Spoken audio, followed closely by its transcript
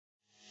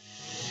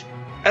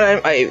And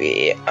I'm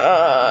Ivy.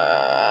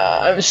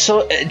 I'm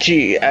so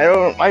edgy.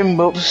 I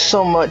mope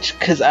so much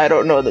because I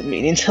don't know the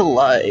meaning to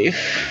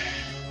life.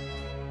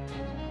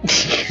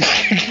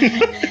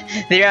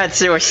 The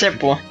answer was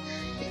simple.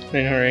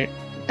 I know, right?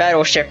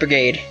 Battle Chef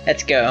Brigade.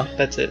 Let's go.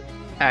 That's it.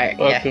 Alright,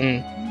 Welcome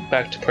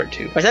back to part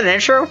 2. Was that an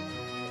intro?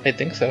 I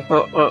think so.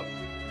 Well,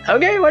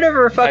 okay,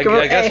 whatever. Fuck it.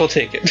 I guess we'll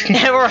take it.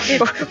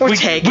 we'll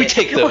take it. We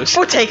take those.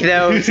 We'll take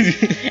those.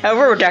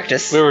 We're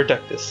Reductus. We're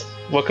Reductus.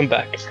 Welcome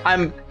back.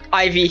 I'm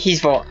Ivy,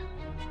 he's Volt.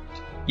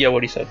 Yeah,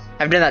 what he said.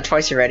 I've done that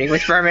twice already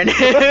with Vermin.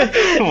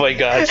 Oh my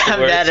god.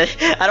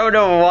 I don't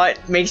know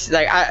what makes,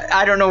 like,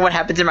 I don't know what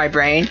happens in my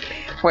brain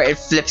where it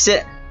flips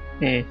it.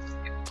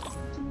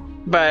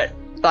 But,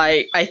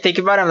 like, I think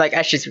about it, I'm like,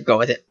 I should just go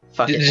with it.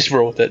 Fuck it. Just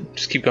roll with it.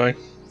 Just keep going.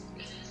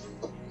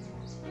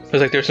 It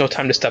was like there's no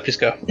time to stop, just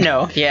go.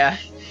 No, yeah.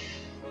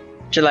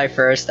 July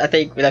 1st. I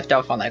think we left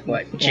off on, like,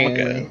 what?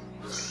 June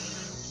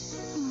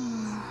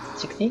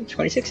 16?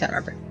 26? I don't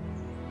remember.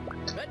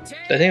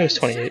 I think it was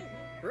 28.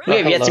 We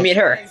have yet to meet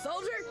her.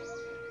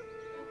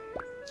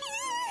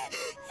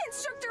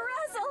 Instructor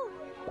Russell!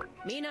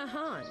 Mina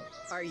Han,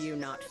 are you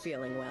not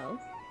feeling well?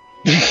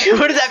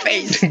 What is that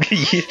face?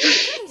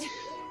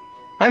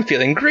 I'm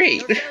feeling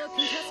great. Your fellow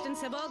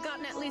contestants have all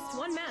gotten at least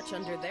one match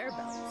under their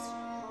belts.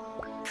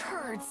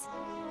 Kurds,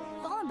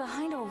 falling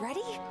behind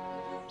already?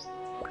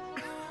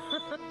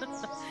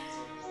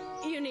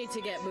 You need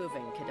to get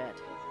moving, cadet.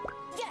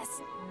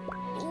 Yes!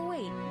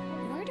 Wait,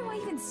 where do I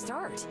even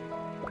start?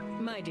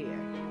 My dear,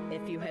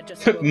 if you had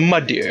just My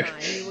dear. time,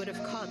 you would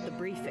have caught the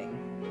briefing.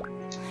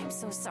 I'm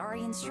so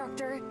sorry,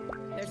 instructor.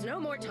 There's no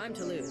more time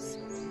to lose.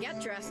 Get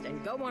dressed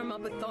and go warm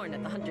up with Thorn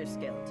at the Hunter's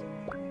Guild.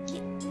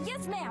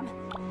 Yes, ma'am!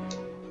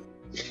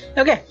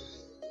 Okay.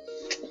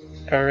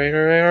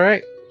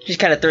 Alright. Just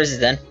kind of throws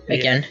it then,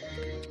 again.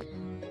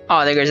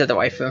 Oh, there goes the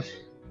waifu.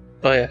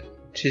 Oh yeah,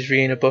 she's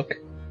reading a book.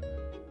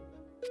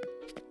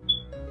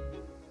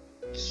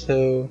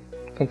 So,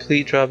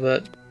 complete job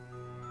that.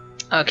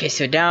 Okay,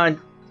 so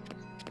down...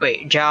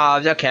 Wait,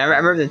 jobs. Okay, I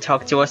remember them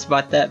talking to us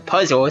about that.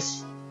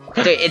 Puzzles.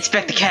 Okay,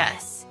 inspect the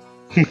cat.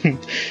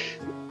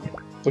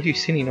 What are you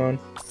sitting on?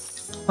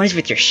 What is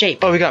with your shape?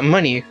 Oh, we got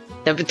money.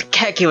 The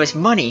cat gave us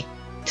money.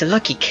 It's a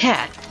lucky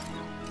cat.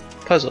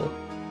 Puzzle.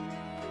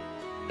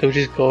 Do we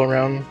just go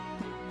around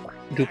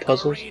and do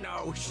puzzles?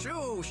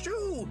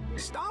 Shoo!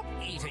 Stop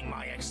eating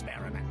my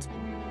experiment.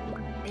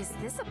 Is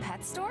this a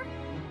pet store?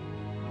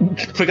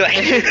 Look at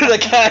that, the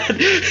cat!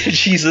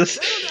 Jesus.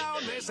 Settle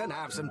down, miss, and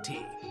have some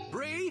tea.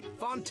 Bree,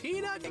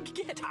 Fontina,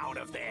 get out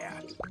of there.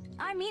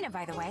 I'm Mina,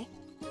 by the way.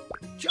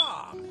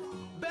 Job,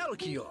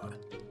 Belchior,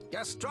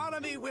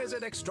 gastronomy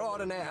wizard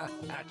extraordinaire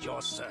at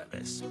your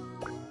service.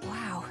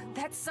 Wow,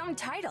 that's some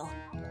title.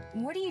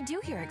 What do you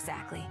do here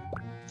exactly?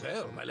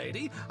 Well, my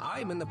lady,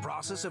 I'm in the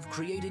process of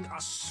creating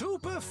a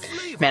super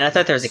flavor. Man, I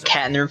thought there was a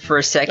cat in the room for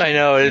a second. I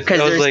know, because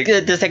there's like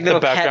little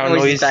cat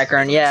noise in the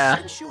background. Yeah.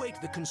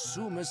 Accentuate the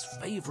consumer's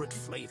favorite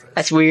flavors.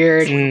 That's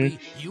weird.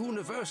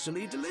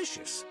 Universally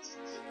delicious.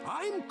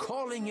 I'm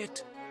calling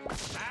it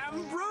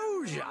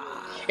ambrosia.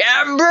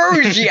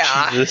 Ambrosia.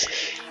 Jesus.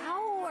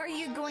 How are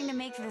you going to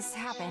make this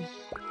happen?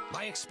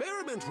 My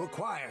experiment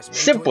requires me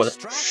Simple to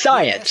extract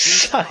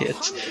science.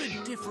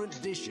 100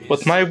 different dishes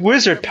With my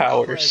wizard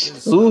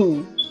powers.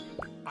 Ooh.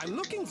 I'm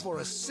looking for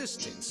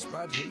assistance,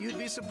 but you'd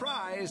be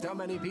surprised how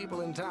many people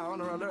in town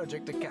are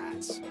allergic to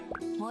cats.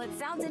 Well, it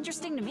sounds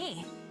interesting to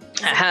me.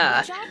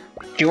 Aha.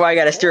 Do I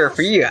gotta stir it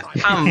for you?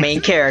 I'm the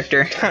main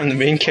character. I'm the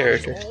main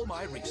character. All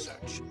my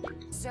research.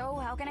 So,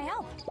 how can I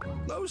help?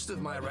 Most of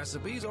my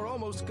recipes are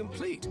almost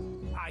complete.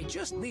 I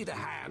just need a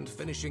hand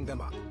finishing them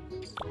up.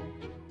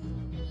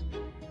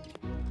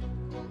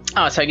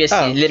 Oh, so I guess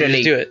you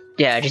literally just do it.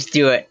 Yeah, just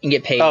do it and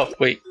get paid. Oh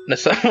wait,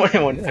 that's not what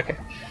I wanted. Okay.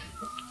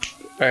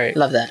 All right.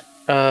 Love that.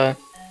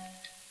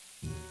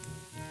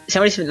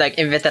 Somebody's like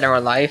invent that in our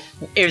life.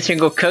 Every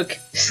single cook,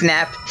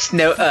 snap,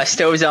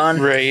 stoves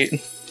on. Right.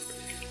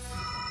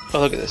 Oh,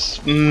 look at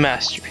this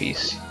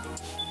masterpiece.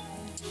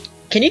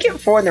 Can you get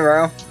 4 in a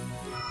row?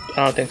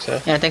 I don't think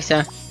so. Yeah, I think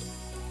so.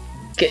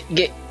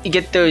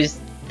 Get those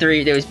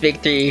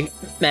big 3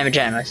 mamma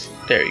jammas.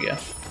 There you go.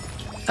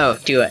 Oh,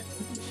 do it.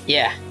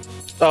 Yeah.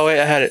 Oh wait,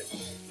 I had it.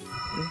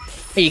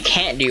 You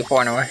can't do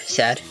 4 in a row.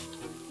 Sad.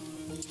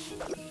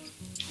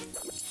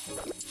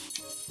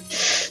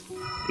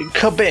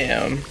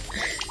 Kabam!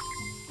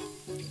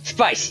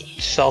 Spicy.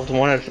 Solved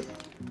one of.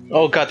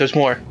 Oh god, there's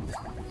more.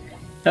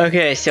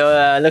 Okay,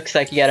 so looks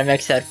like you gotta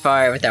mix that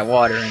fire with that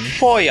water and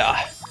Fire.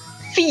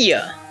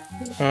 Fia.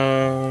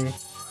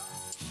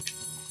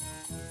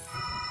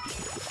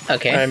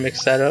 Okay. I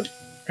mixed that up.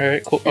 All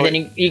right, cool. And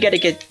then you gotta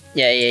get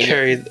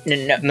carry.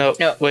 No,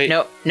 wait.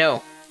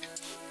 No.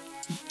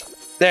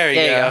 There you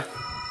There go.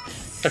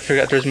 you I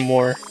forgot there's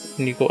more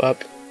when you go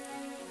up.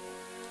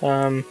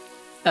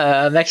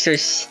 Next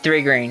there's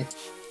 3 green.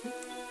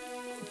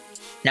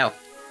 No.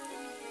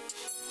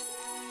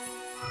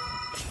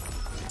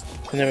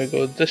 And then we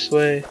go this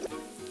way.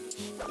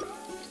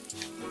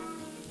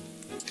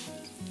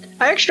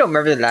 I actually don't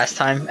remember the last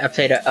time I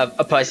played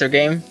a puzzle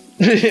game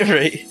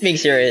Right. Being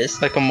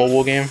serious. Like a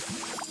mobile game.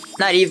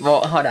 Not even.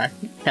 Well, hold on.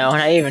 No,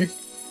 not even.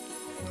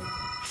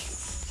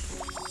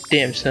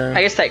 Damn, son.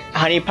 I guess like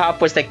Honey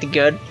Pop was like the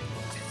good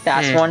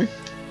last one.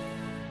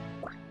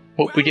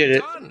 Well, we did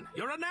it. Done.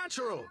 You're a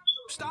natural.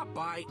 Stop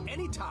by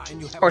anytime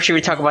you have. Or should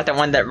we talk about the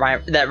one that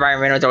Ryan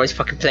Reynolds always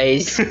fucking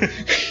plays?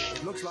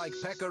 It looks like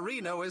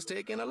Pecorino has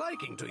taken a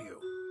liking to you,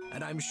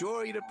 and I'm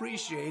sure he'd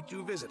appreciate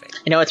you visiting.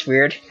 You know what's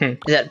weird? Is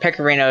that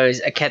Pecorino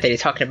is a cat that he's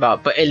talking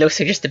about, but it looks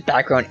like just a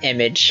background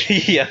image.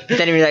 Yeah. It's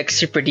not even like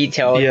super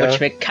detailed, Yeah.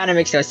 which kind of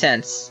makes no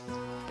sense.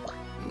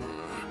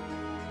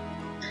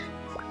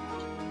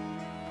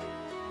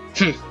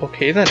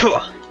 Okay then.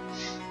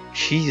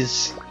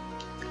 Jesus.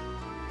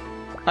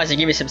 Also,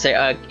 give me some say.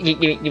 Give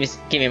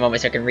me a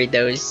moment so I can read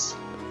those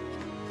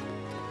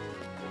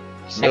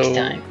next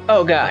time.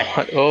 Oh God.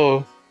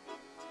 Oh.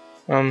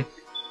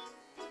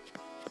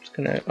 Just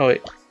gonna. Oh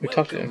wait. We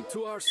talked to him.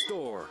 Welcome to our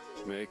store.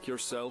 Make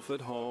yourself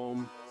at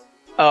home.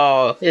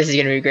 Oh, this is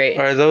gonna be great.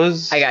 Are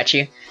those? I got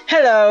you.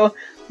 Hello.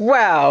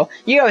 Wow,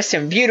 you have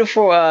some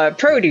beautiful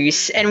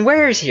produce and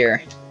wares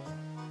here.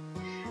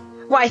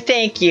 Why,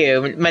 thank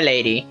you, my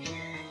lady.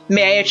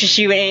 May I interest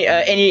you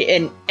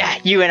in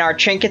you in our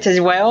trinkets as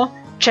well?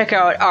 Check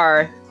out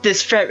our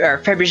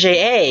Fabergé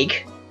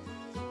egg.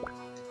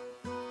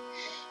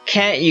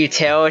 Can't you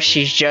tell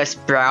she's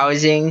just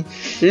browsing?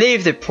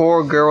 Leave the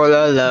poor girl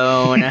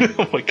alone.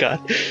 Oh my god.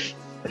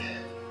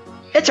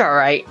 It's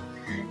alright.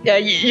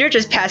 You're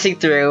just passing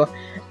through.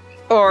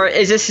 Or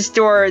is this a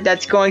store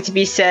that's going to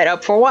be set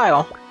up for a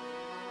while?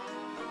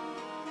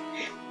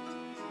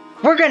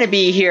 We're gonna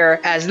be here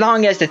as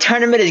long as the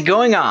tournament is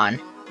going on.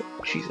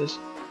 Jesus.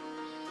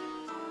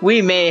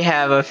 We may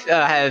have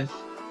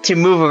to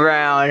move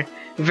around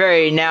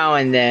very now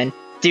and then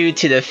due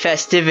to the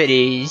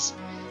festivities,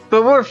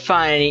 but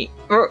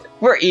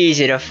we're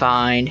easy to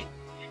find.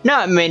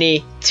 Not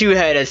many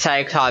two-headed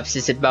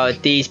cyclopses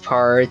about these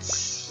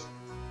parts.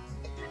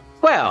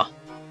 Well,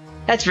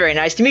 that's very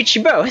nice to meet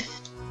you both.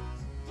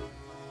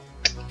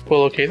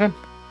 Well, okay then.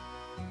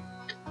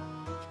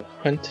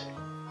 Hunt.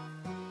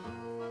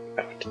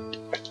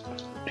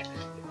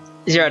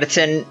 0 out of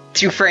 10,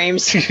 2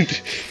 frames.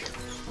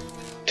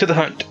 To the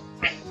hunt.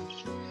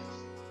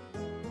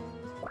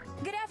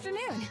 Good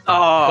afternoon.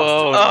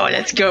 Oh,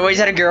 let's go. Wait, is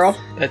that a girl?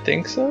 I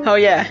think so. Oh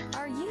yeah.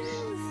 Are you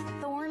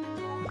Thorn?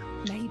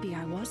 Maybe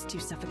I was too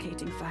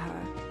suffocating for her.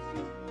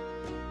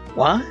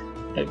 What?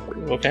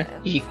 Okay.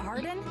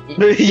 Pardon?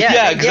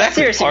 Yeah, exactly.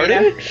 seriously,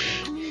 Pardon?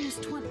 I mean, is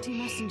 20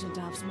 messenger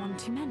doves one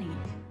too many?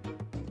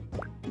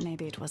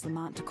 Maybe it was the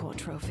Manticore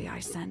trophy I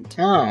sent.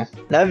 Oh,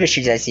 love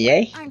issues, I see,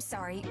 eh? I'm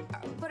sorry,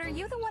 but are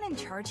you the one in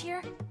charge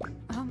here?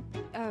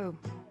 Oh,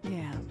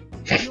 yeah.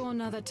 You're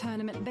another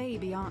tournament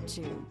baby, aren't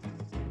you?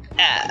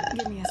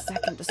 Give me a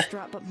second to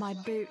strap up my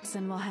boots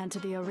and we'll head to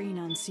the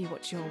arena and see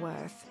what you're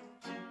worth.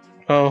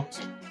 Oh,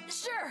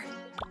 Sure.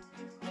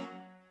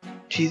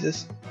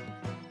 Jesus.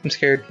 I'm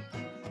scared.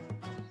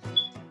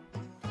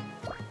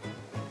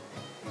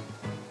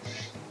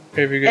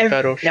 Every good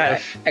battle,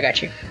 chef. No, I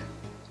got you.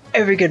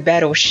 Every good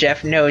battle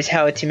chef knows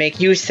how to make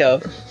use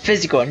of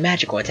physical and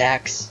magical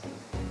attacks.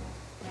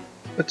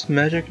 What's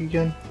magic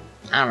again?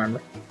 I don't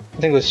remember. I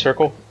think it was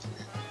circle.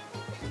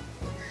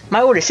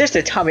 My older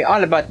sister taught me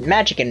all about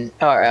magic and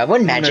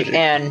wind magic,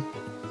 and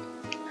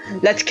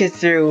let's get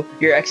through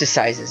your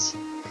exercises.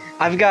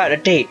 I've got a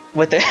date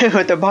with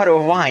a bottle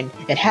of wine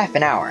in half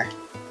an hour.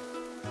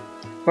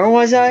 Where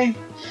was I?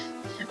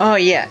 Oh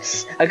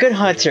yes, a good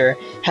hunter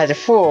has a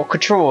full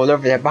control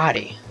over their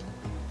body.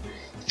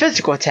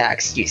 Physical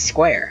attacks use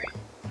square.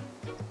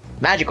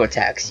 Magical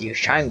attacks use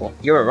triangle.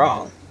 You were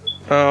wrong.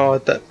 Oh,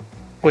 that.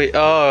 Wait.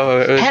 Oh,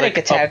 it was Panic like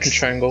up attacks and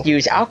triangle.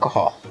 use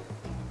alcohol.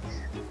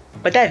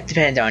 But that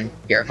depends on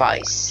your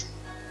vice.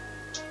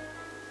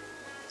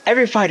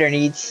 Every fighter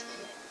needs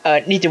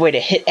a way to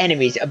hit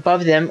enemies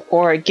above them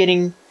or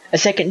getting a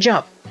second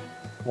jump.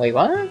 Wait,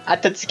 what? I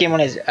thought this game one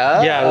is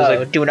Yeah, it was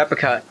like do an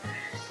uppercut.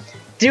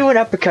 Do an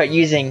uppercut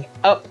using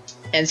up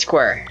and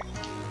square.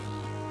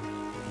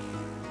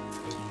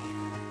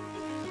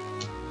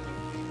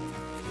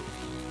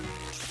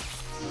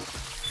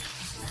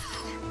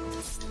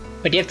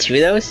 Wait, do you have 2 of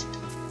those?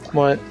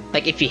 what?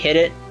 Like if you hit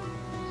it,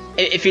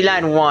 if you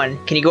land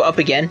 1, can you go up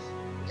again?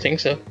 I think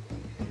so.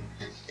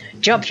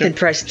 Jump, then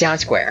press down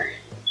square.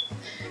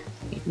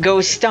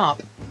 Go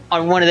stomp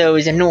on one of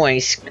those annoying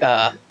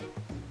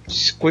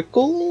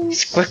Squiggles?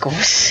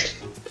 squiggles.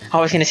 I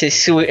was gonna say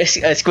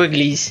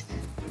squigglies.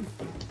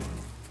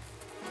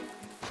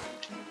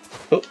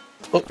 Oh.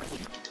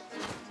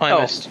 I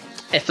Oh. missed.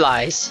 It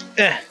flies.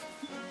 Eh.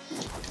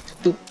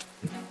 Boop.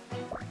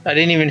 I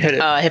didn't even hit it.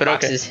 but okay.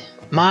 Hitboxes.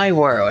 My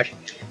word.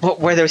 What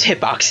were those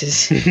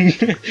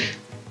hitboxes?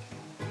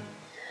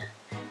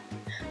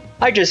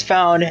 I just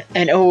found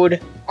an old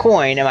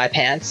coin in my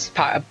pants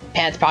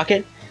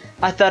pocket.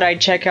 I thought I'd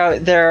check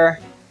out their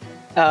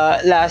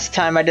last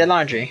time I did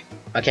laundry.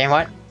 Okay,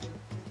 what?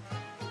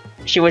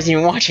 She wasn't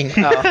even watching.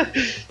 Oh.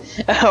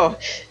 Oh.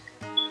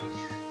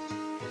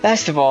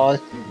 Last of all,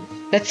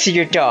 let's see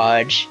your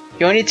dodge.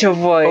 You'll need to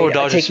avoid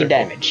dodge is taking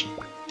circle. damage.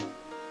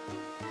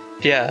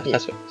 Yeah,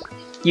 that's what.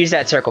 Use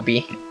that circle,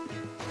 B.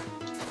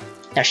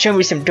 Now show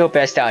me some dope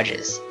ass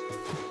dodges.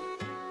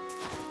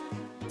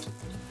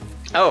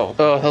 Oh,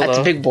 hello. that's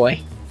a big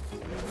boy.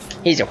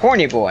 He's a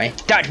horny boy.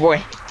 Dodge,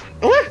 boy.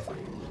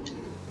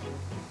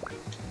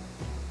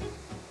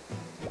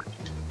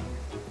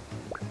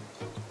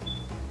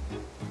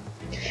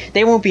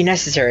 They won't be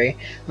necessary.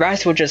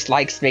 Rascal just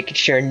likes making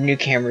sure new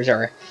cameras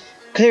are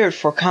cleared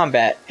for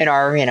combat in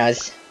our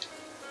arenas.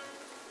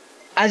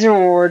 As a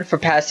reward for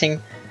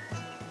passing,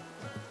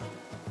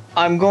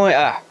 I'm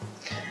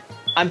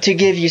to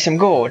give you some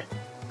gold.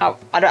 Oh,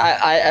 I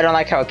don't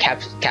like how it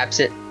caps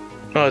it.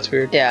 Oh, that's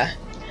weird. Yeah.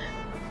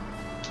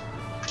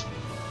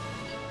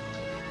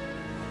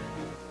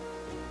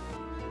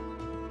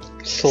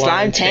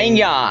 Slime Tang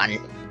Yan.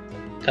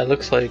 That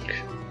looks like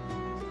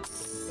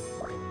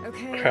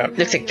Okay. crap.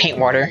 Looks like paint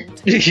water.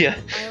 Yeah.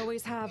 I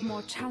always have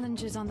more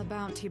challenges on the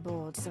bounty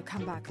board, so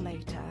come back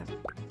later.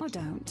 Or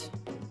don't.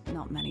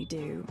 Not many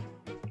do.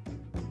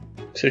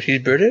 So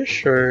she's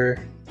British, or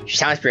She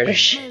sounds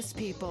British. Most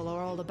people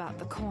are all about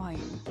the coin,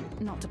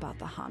 not about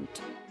the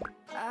hunt.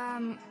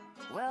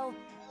 Well,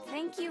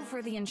 thank you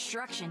for the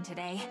instruction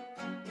today.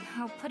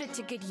 I'll put it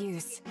to good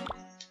use.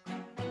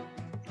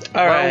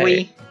 all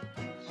right?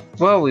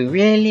 Were we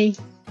really?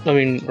 I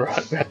mean,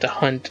 we have to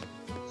hunt.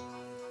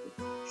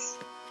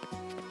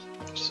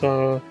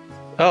 So,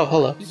 oh,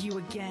 hello. You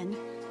again?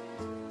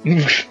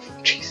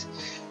 Jeez.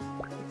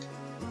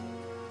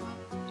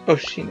 Oh,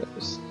 she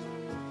knows.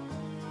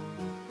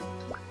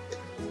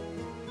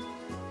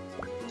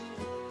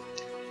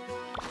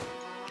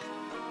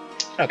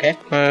 Okay.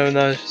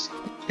 No, it's just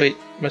wait.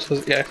 Am I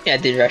supposed to? Yeah. Yeah,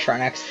 do the restaurant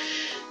next.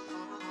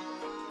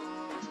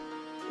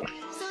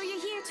 So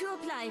you're here to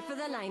apply for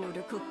the line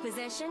order cook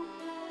position?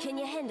 Can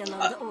you handle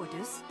all the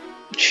orders?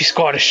 She's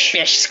Scottish.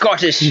 Yeah, she's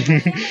Scottish.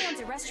 Family owns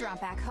a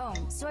restaurant back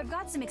home, so I've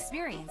got some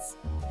experience.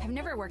 I've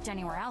never worked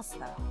anywhere else,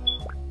 though.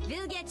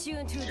 We'll get you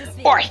into the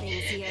swing Oi. of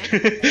things here.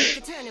 With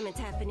the tournament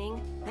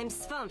happening, I'm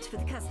swamped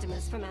with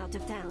customers from out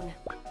of town.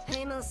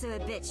 I'm also a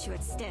bit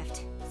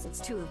short-staffed, since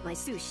 2 of my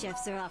sous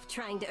chefs are off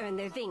trying to earn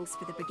their wings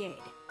for the brigade.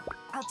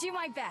 I'll do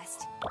my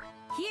best.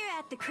 Here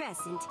at the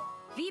Crescent,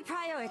 we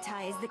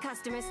prioritize the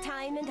customer's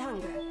time and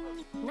hunger.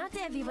 Not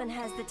everyone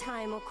has the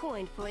time or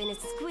coin for an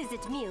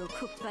exquisite meal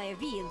cooked by a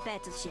real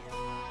battle chef.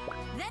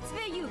 That's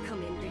where you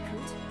come in,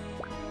 recruit.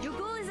 Your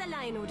goal as a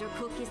line order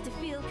cook is to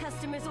fill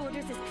customers'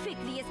 orders as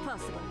quickly as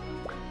possible.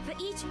 For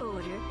each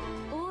order,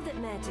 all that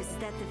matters is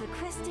that the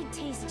requested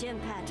taste gem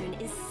pattern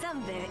is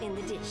somewhere in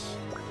the dish.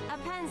 Our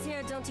pans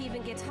here don't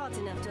even get hot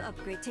enough to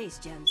upgrade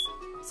taste gems,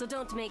 so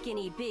don't make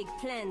any big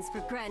plans for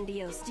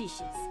grandiose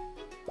dishes.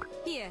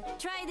 Here,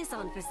 try this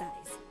on for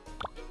size.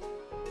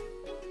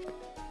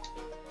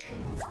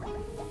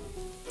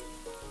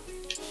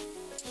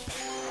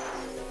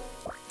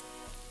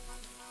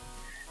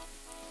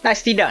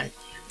 Nicely done.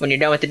 When you're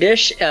done with the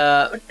dish,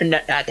 damn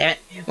it.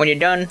 When you're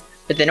done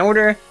with an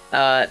order,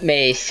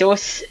 may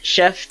sauce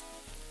chef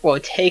will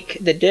take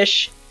the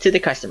dish to the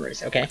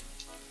customers, okay?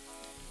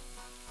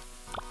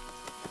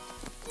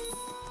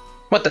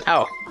 What the?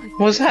 Oh.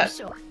 What was that?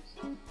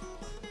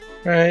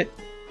 Right.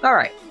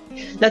 Alright.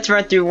 Let's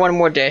run through one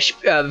more dish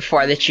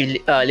before I let you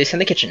loose in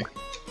the kitchen.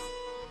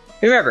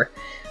 Remember,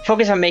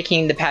 focus on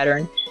making the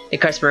pattern the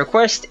customer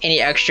request.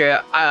 Any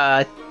extra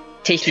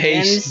tasty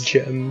Taste gems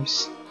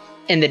gems.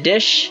 in the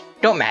dish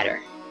don't matter.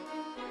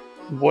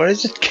 What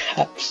is it,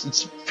 caps?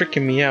 It's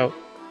freaking me out.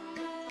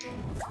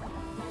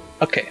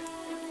 Okay.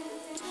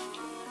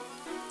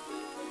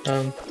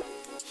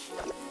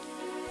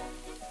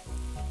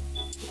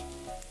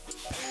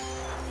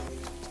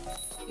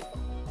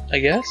 I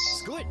guess.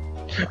 Good.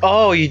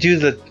 Oh, you do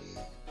the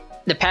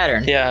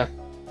pattern. yeah.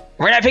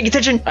 We're not paying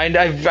attention. I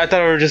thought we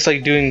were just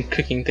like doing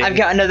cooking things. I've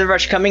got another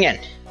rush coming in.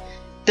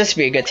 This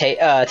will be a good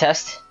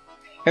test.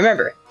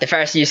 Remember, the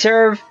faster you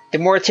serve, the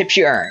more tips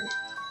you earn.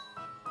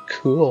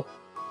 Cool.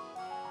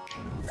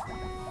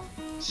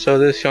 So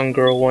this young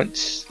girl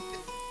wants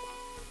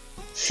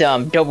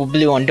Some double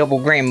blue on double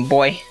green,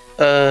 boy.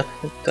 that.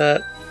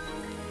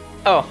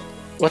 Oh.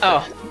 What?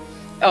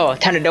 Oh,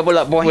 time to double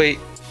up, boy.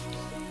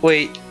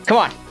 Wait. Come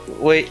on.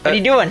 Wait. What are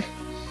you doing?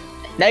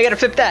 Now you gotta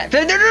flip that. No,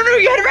 you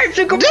had it right.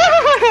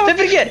 Flip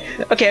it again.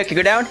 Okay,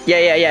 go down.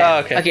 Yeah.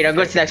 Oh, okay. Okay, now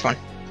go to the next one.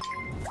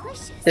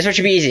 This one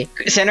should be easy.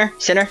 Center.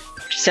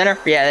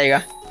 Yeah, there you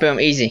go. Boom,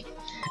 easy.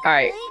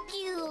 Alright.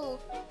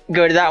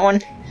 Go to that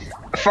one.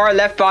 Far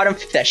left bottom,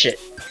 flip that shit.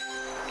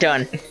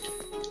 Done.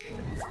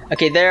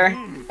 Okay, there.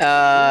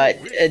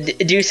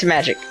 Do some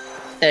magic.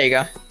 There you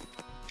go.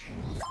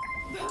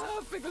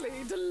 Perfectly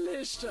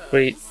delicious.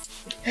 Wait.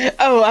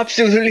 Oh,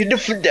 absolutely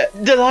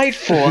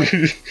delightful.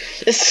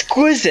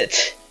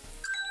 Exquisite.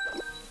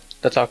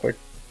 That's awkward.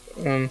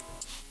 Come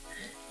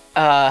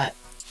on.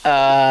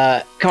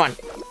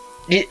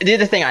 Do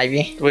the thing,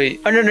 Ivy.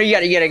 Wait. Oh, no, you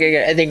got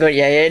it. I think go,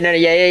 yeah.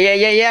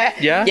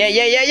 Yeah?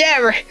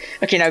 Yeah.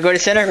 Okay, now go to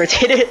center,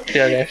 rotate it.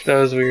 Yeah, okay. That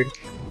was weird.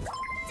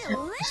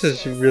 This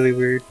is really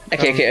weird.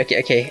 Okay.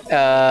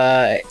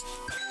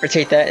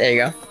 Rotate that, there you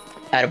go.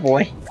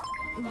 Attaboy.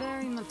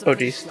 Very much Oh,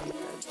 jeez. appreciated.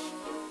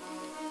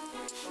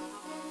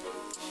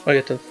 Oh, you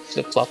have to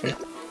flip flop him.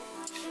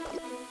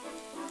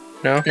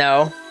 No?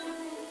 No.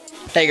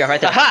 There you go,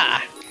 right there.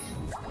 Ha!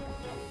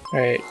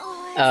 Alright.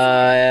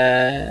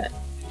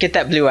 Get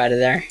that blue out of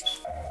there.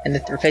 And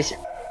then replace it.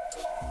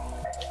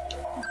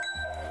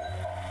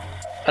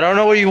 I don't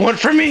know what you want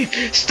from me!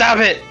 Stop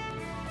it!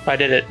 I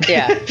did it.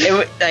 Yeah,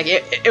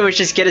 it was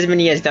just get as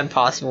many as done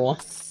possible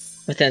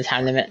within the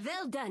time limit.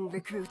 Well done,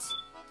 recruit.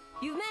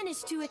 You've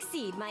managed to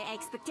exceed my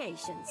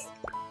expectations.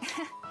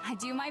 I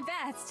do my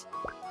best.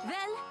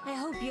 Well, I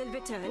hope you'll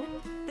return.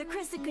 The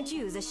Crescent could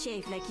use a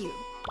chef like you.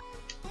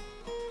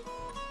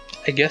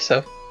 I guess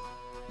so.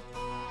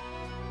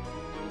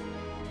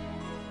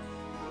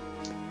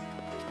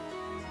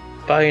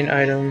 Buy an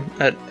item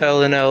at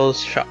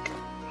L&L's shop.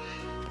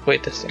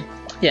 Wait, this thing.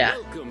 Yeah.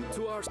 Welcome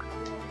to our...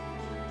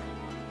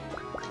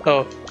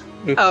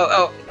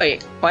 Oh,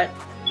 wait, what?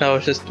 No,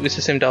 it's the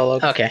same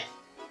dialogue. Okay.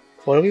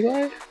 What do we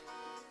buy? It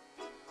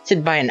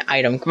said buy an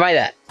item. Buy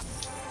that.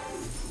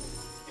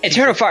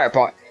 Eternal Fire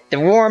Pot. The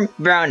warm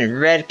brown and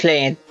red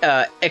clay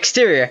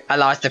exterior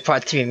allows the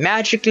pot to be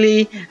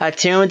magically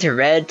attuned to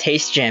red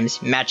taste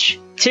gems. Match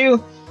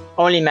 2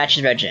 only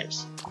matches red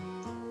gems.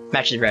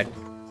 Matches red.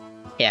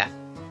 Yeah.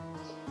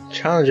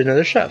 Challenge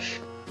another chef.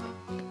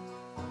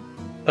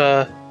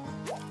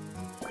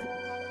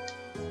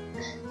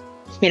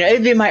 You know,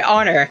 it'd be my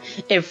honor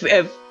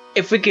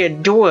if we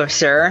could duel,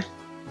 sir.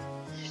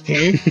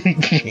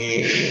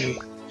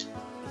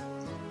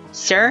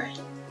 Sir?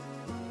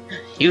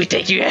 You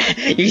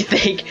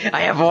think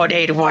I have all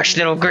day to watch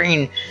little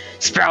green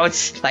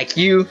sprouts like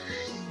you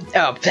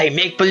play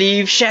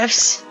make-believe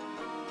chefs?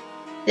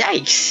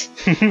 Yikes.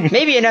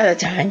 Maybe another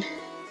time.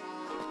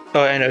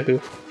 Oh, I know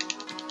who.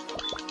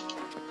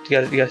 You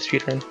gotta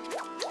speedrun.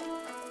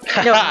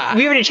 No,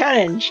 we already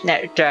challenged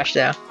Trash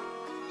though.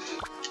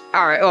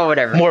 Alright, oh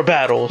whatever. More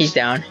battles. He's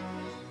down.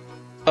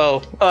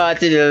 Oh.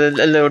 It's a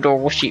little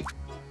adorable sheep.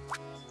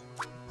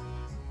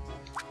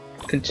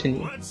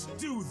 Continue. Let's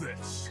do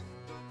this.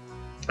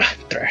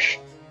 Thrash.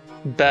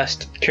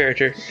 Best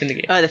character in the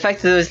game. The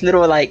fact that those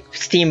little like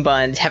steam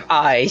buns have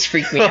eyes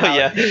freak me out. Oh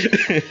yeah.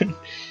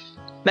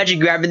 Imagine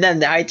grabbing them,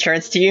 the eye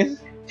turns to you.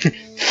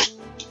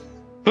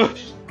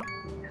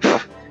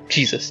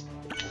 Jesus.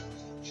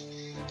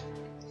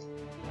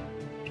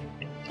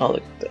 Oh,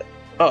 look at that.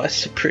 Oh, it's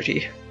so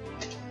pretty.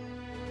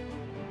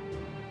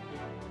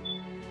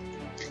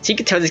 So you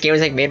can tell this game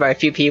was like made by a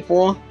few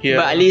people. Yeah.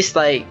 But at least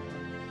like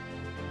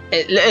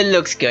it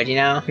looks good, you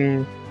know?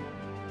 Mm.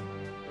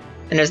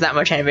 And there's not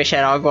much animation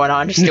at all going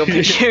on, just still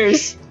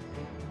pictures.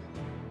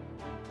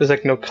 There's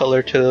like no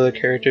color to the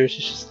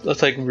characters.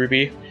 It's like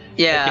Ruby.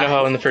 Yeah. You know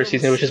how in the first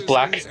season it was just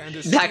black?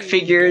 Black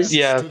figures.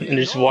 Yeah, and they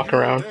just walk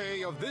around.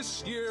 Day of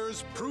this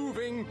year's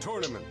proving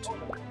tournament.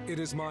 It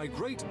is my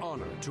great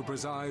honor to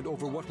preside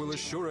over what will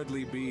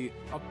assuredly be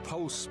a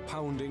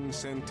pulse-pounding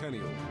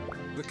centennial.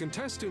 The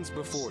contestants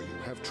before you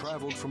have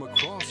traveled from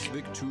across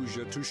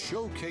Victusia to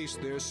showcase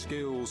their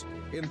skills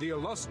in the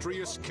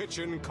illustrious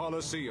Kitchen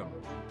Coliseum.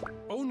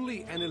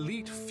 Only an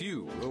elite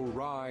few will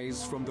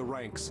rise from the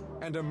ranks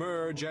and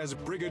emerge as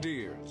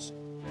brigadiers.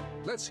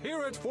 Let's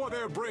hear it for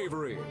their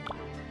bravery.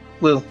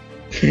 Woo.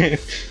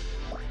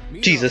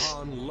 Jesus.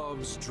 Mina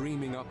loves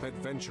dreaming up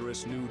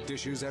adventurous new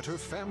dishes at her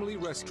family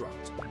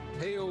restaurant.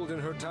 Hailed in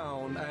her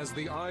town as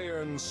the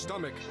Iron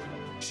Stomach,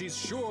 she's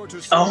sure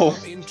to serve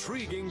up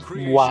intriguing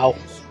creations. Wow.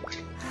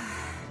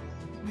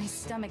 My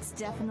stomach's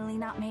definitely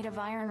not made of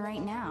iron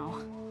right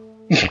now.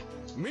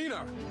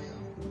 Mina!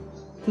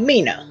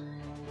 Mina.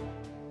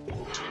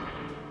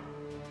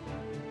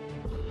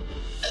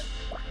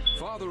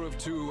 Father of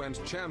two and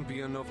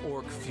champion of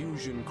orc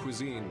fusion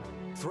cuisine,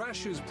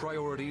 Thrash's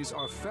priorities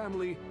are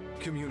family,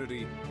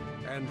 community,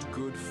 and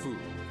good food.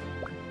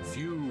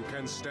 Few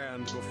can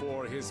stand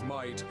before his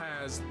might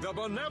as the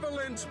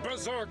benevolent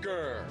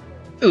berserker.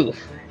 Ooh,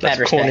 That's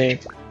bad a cool name.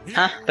 respect.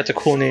 Huh? That's a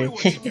cool name.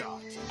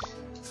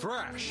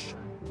 Thrash.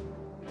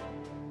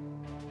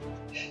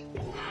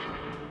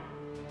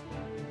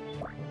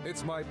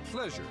 It's my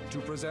pleasure to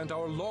present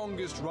our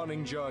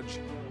longest-running judge,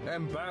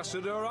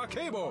 Ambassador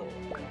Akebo.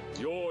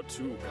 You're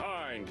too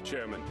kind,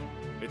 Chairman.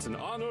 It's an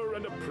honor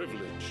and a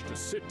privilege to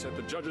sit at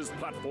the judge's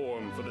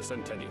platform for the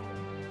Centennial.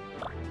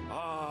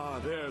 Ah,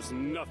 there's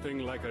nothing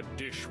like a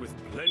dish with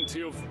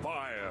plenty of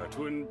fire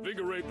to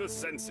invigorate the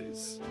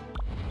senses.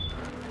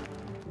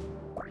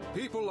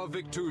 People of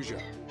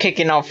Victusia.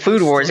 Kicking off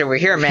food wars over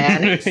here,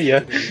 man.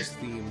 Yeah. This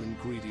theme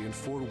ingredient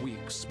for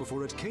weeks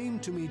before it came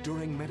to me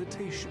during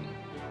meditation.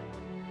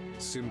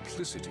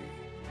 Simplicity.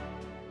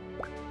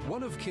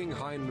 One of King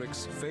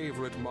Heinrich's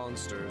favorite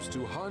monsters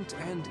to hunt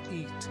and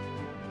eat,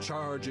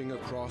 charging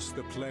across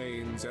the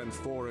plains and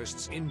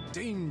forests in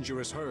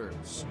dangerous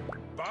herds.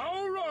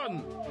 Bow run!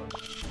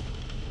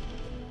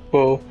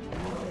 Whoa.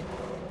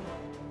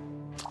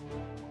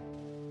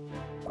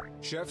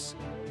 Chefs,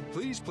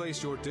 please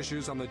place your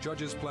dishes on the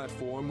judge's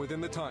platform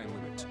within the time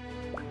limit.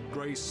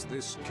 Grace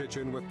this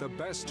kitchen with the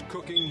best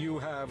cooking you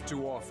have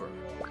to offer.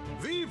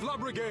 Vive la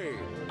Brigade!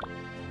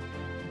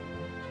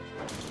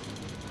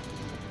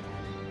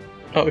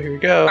 Oh, here we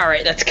go.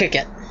 Alright, let's kick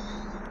it.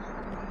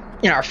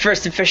 In our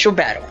first official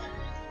battle.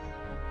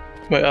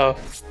 Wait, oh.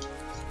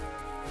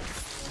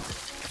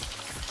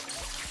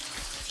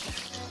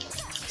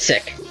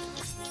 Sick.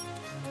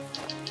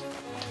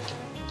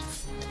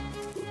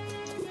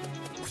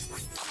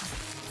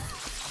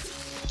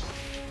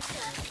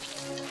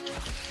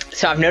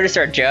 So I've noticed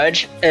our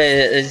judge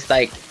is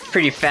like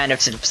pretty fan of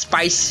some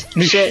spice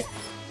shit.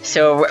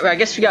 So I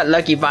guess we got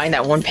lucky buying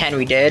that one pan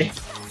we did.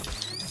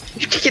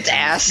 You kick its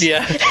ass.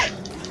 Yeah.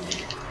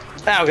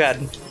 Oh god.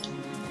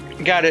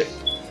 Got it.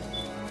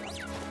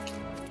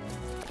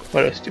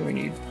 What else do we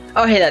need?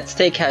 Oh hey, that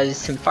steak has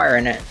some fire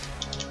in it.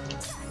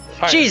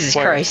 Fire. Jesus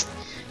Fire. Christ.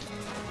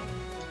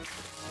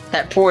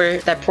 That poor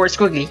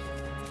squiggly.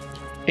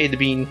 Hey, the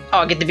bean.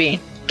 Oh, get the bean.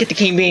 Get the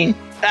king bean.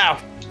 Ow!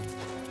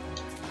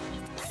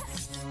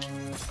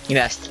 You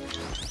messed.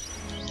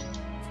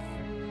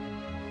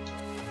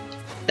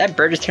 That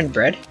bird just turned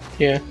bread?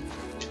 Yeah.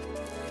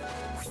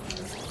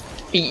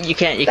 You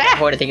can't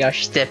hold anything else,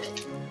 just dip.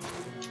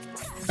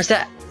 What's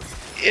that?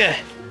 Yeah.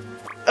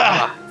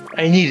 Ah!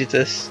 I needed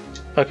this.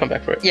 I'll come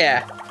back for it.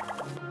 Yeah.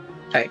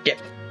 Alright, dip.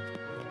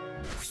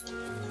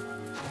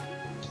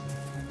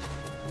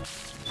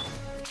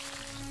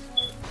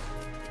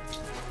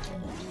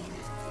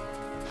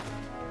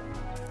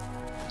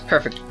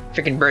 Perfect.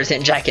 Freaking bird's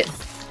hitting jacket.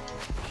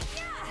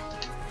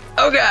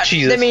 Oh god!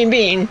 Jesus. The mean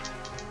bean!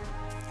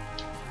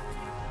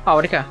 Oh,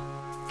 where'd it go?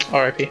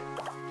 R.I.P.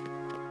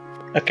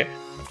 Okay.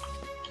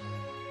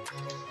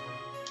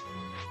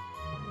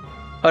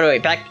 Oh no,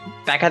 wait, back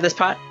out this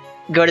pot.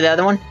 Go to the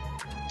other one.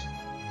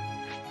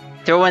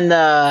 Throw in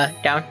the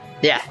down.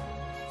 Yeah.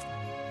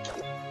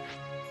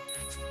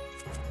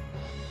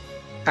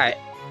 Alright.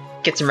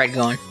 Get some red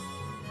going.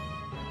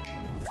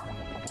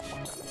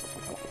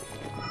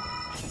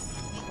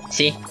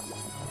 See?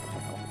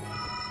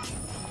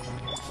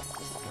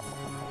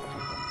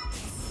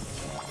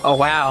 Oh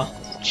wow.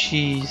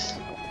 Jeez.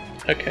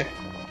 Okay.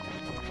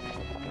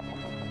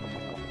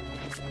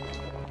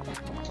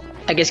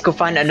 I guess go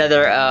find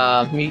another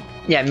Meat.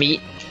 yeah,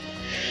 meat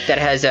that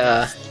has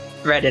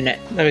red in it.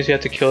 That means you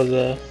have to kill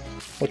the,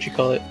 what you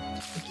call it,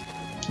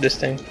 this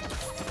thing.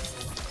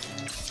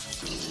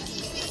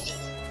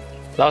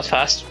 That was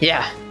fast.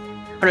 Yeah.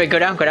 Oh wait, go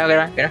down.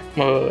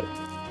 Wait.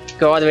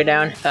 Go all the way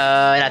down. Not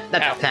Ow.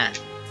 that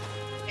plant.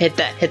 Hit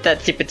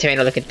that stupid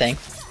tomato looking thing.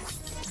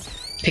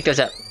 Pick those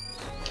up.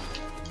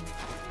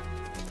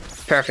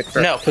 Perfect.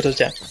 No, put those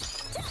down.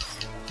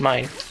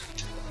 Mine.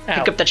 Ow.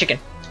 Pick up the chicken.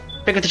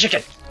 Pick up the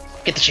chicken.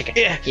 Get the chicken.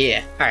 Yeah.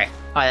 Yeah. Alright.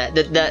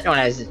 That one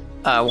has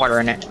water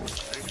in it.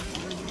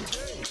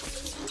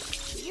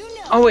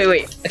 Oh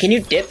wait. Can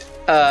you dip?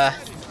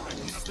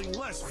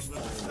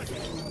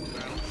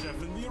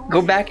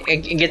 Go back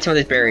and get some of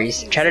those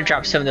berries. Try to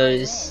drop some of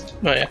those.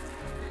 Oh yeah.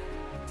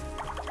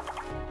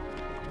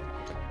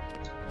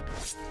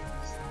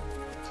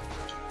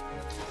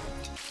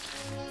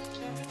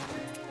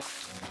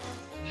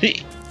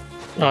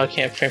 Oh, I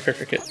can't frame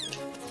perfect it.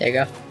 There you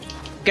go.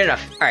 Good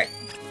enough. Alright.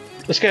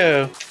 Let's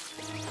go.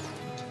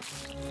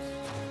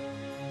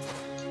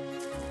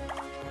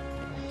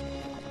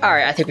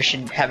 Alright, I think we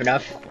should have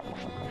enough.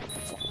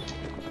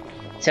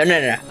 So,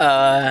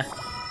 no.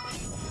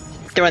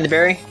 Throw in the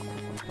berry.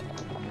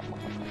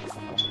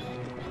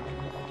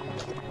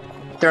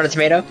 Throw in a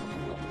tomato.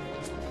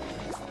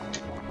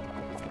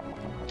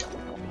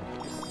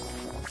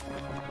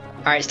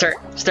 Alright,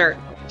 start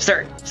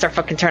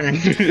fucking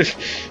turning.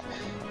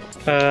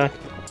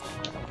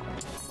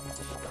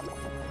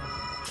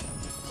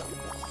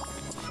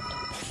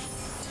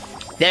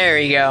 There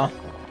you go.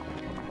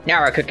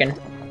 Now we're cooking.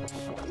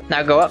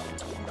 Now go up.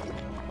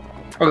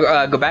 Or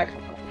go back.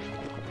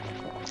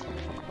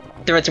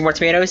 Throw in some more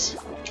tomatoes.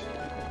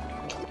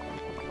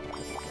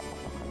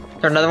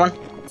 Throw another one.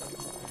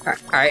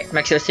 Alright,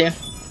 mix those two.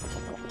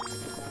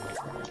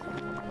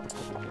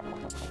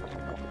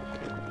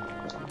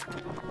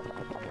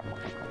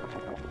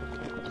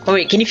 Oh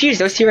wait, can you fuse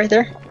those two right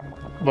there?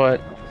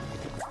 What?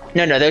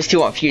 No, those two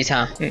won't fuse,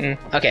 huh? Mm-mm.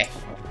 Okay.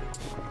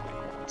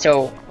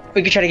 So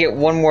we could try to get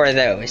one more of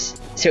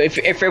those. So if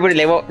everybody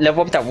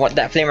level up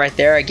that flame right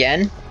there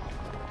again.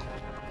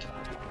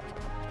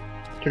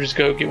 So just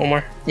go get one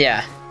more?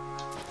 Yeah.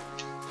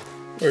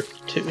 Or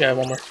two, yeah,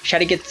 one more. Try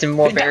to get some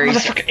more Wait, berries.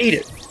 that motherfucker ate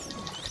it!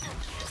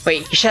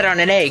 Wait, you shot it on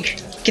an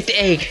egg. Get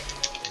the egg.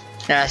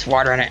 No, that's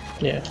water in it.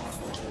 Yeah.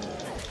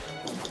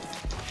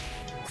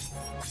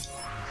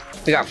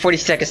 We got 40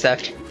 seconds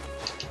left.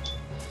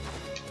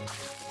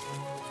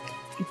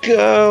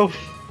 Go!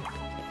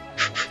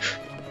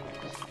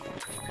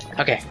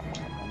 Okay.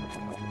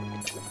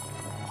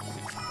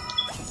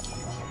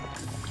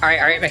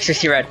 Alright, mix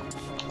this red.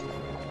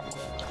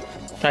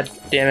 God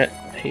damn it.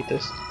 I hate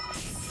this.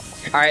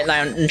 Alright,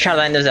 try to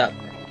line those up.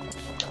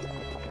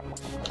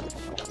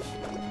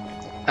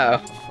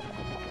 Uh-oh.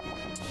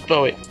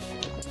 Oh, wait.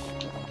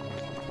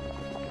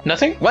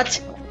 Nothing? What?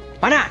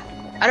 Why not?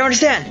 I don't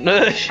understand.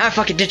 Ah,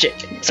 fucking ditch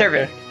it. Serve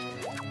it.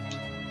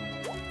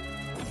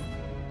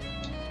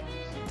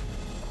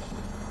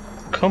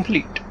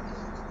 Complete.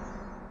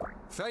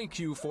 thank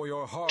you for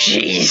your hard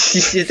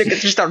Jeez,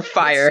 it's just on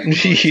fire. Let's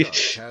see what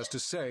Judge has to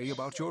say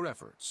about your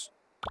efforts.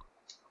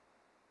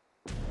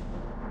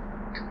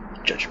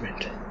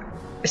 Judgment.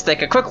 It's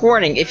like a quick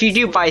warning, if you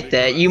do bite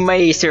that, you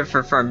may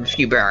suffer from a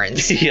few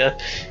burns. Yeah.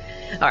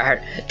 Alright,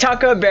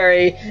 Taco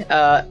Berry,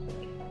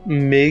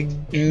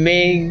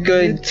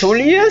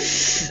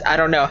 Megatulius? I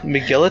don't know.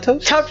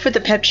 Miguelitos? Topped with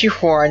the Pepsi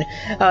horn,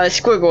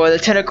 squiggle, the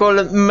tentacle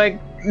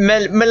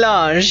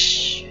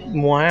melange.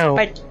 Wow.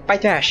 By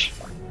Thrash.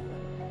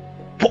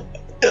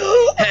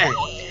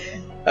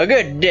 A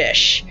good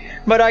dish,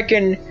 but I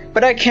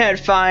can't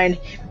find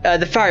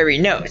the fiery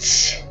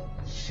notes.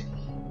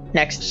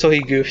 Next. So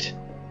he goofed.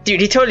 Dude,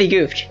 he totally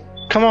goofed.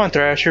 Come on,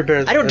 Thrash, you're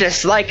better than I don't this.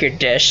 dislike your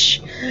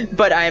dish,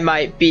 but I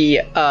might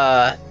be,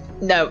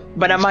 no,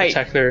 but I might,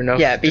 Spectacular enough.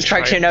 yeah, be to try.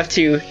 spectacular enough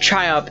to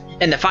triumph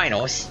in the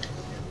finals.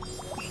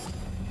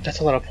 That's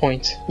a lot of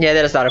points. Yeah,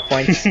 that is a lot of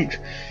points.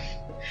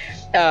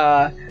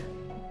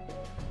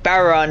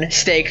 Baron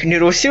steak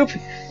noodle soup,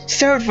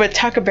 served with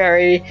Taco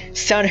Berry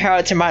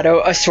Sunhara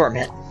tomato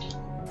assortment.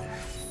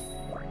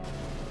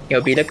 Yo,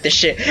 B, look at this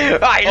shit.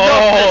 I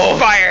love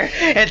this fire!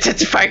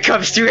 Intensify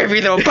comes through every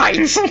little bite!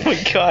 Oh my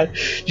god.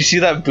 You see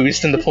that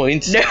boost in the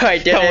points? No, I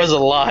didn't. That was a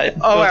lot.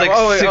 Oh, it was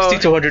like 60 oh.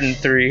 to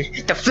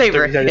 103. The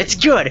flavor, 30. it's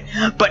good,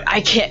 but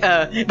I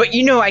can't, but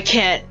you know I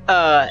can't,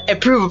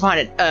 improve upon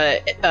it,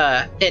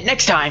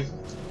 next time.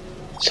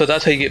 So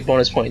that's how you get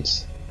bonus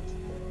points.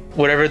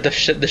 Whatever the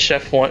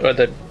chef want or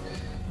the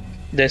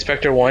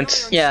inspector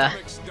wants, Yeah,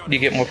 you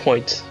get more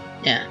points.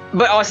 yeah.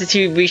 But also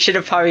too, we should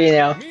have probably, you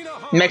know,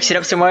 mixed it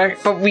up somewhere,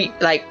 but we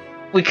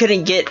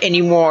couldn't get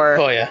any more,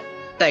 Oh yeah.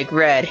 like,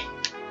 red.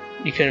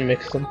 You couldn't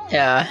mix them.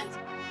 Yeah.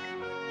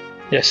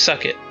 Yeah,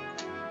 suck it.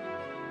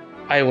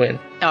 I win.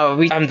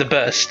 Oh, I'm the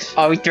best.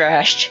 we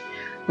thrashed.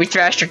 We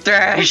thrashed or We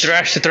thrash.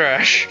 thrash to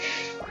thrash.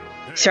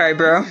 Sorry,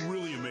 bro.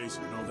 Really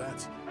amazing, you know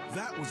that.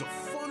 That was a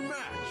fun match.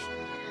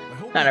 I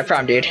hope Not a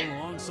problem, dude.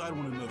 alongside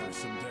one another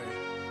someday.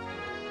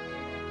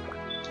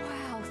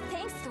 Wow,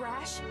 thanks,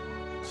 Thrash.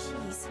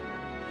 Jeez,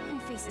 my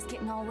face is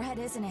getting all red,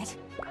 isn't it?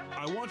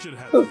 I want you to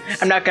have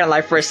I'm not gonna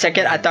lie, for a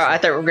second, I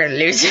thought we were gonna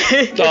lose.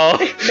 Oh.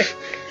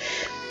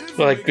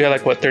 Well, like we had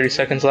like what 30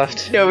 seconds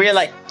left. No, we had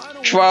like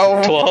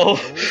 12.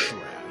 12.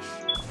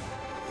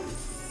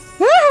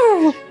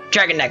 Woo!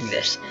 Dragon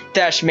Necklace.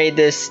 Thrash made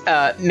this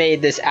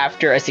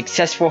after a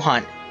successful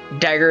hunt.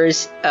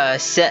 Daggers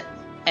set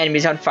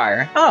enemies on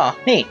fire. Oh,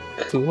 neat.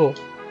 Cool.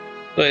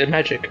 Wait,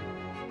 magic.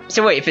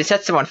 So wait, if it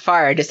sets them on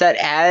fire, does that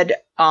add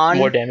on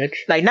More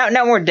damage. Like not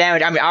more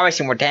damage. I mean,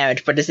 obviously more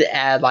damage, but does it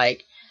add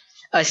like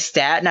a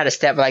stat? Not a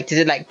stat, but like does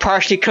it like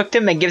partially cook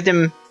them and give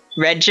them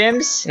red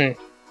gems? Mm.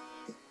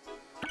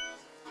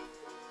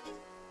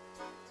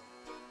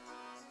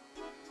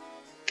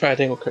 Alright, I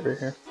think we'll cut it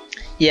here.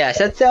 Yeah,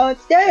 so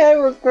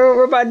yeah,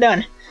 we're about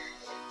done.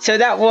 So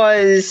that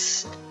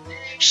was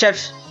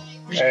Chef.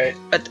 Alright.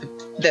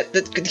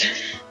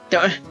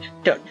 Don't.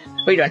 What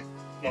are you doing?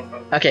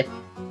 Okay.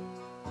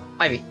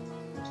 Ivy.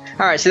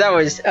 Alright, so that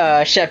was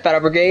Chef Battle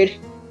Brigade.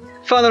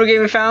 Fun little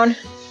game we found.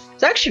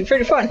 It's actually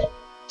pretty fun.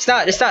 It's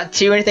not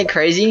too anything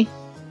crazy.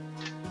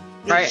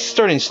 Right? It's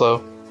starting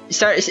slow.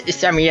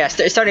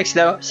 Starting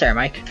slow. Sorry,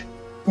 Mike.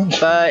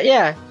 But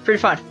yeah, pretty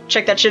fun.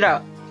 Check that shit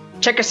out.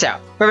 Check us out.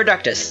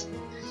 Reverductus.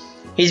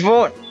 He's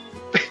Volt.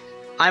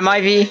 I'm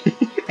Ivy.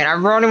 And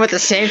I'm running with the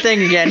same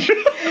thing again.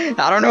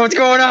 I don't know what's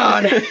going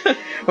on. Oof.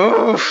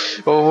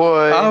 Oh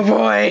boy. Oh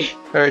boy.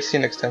 Alright, see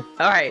you next time.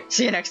 Alright,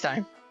 see you next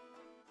time.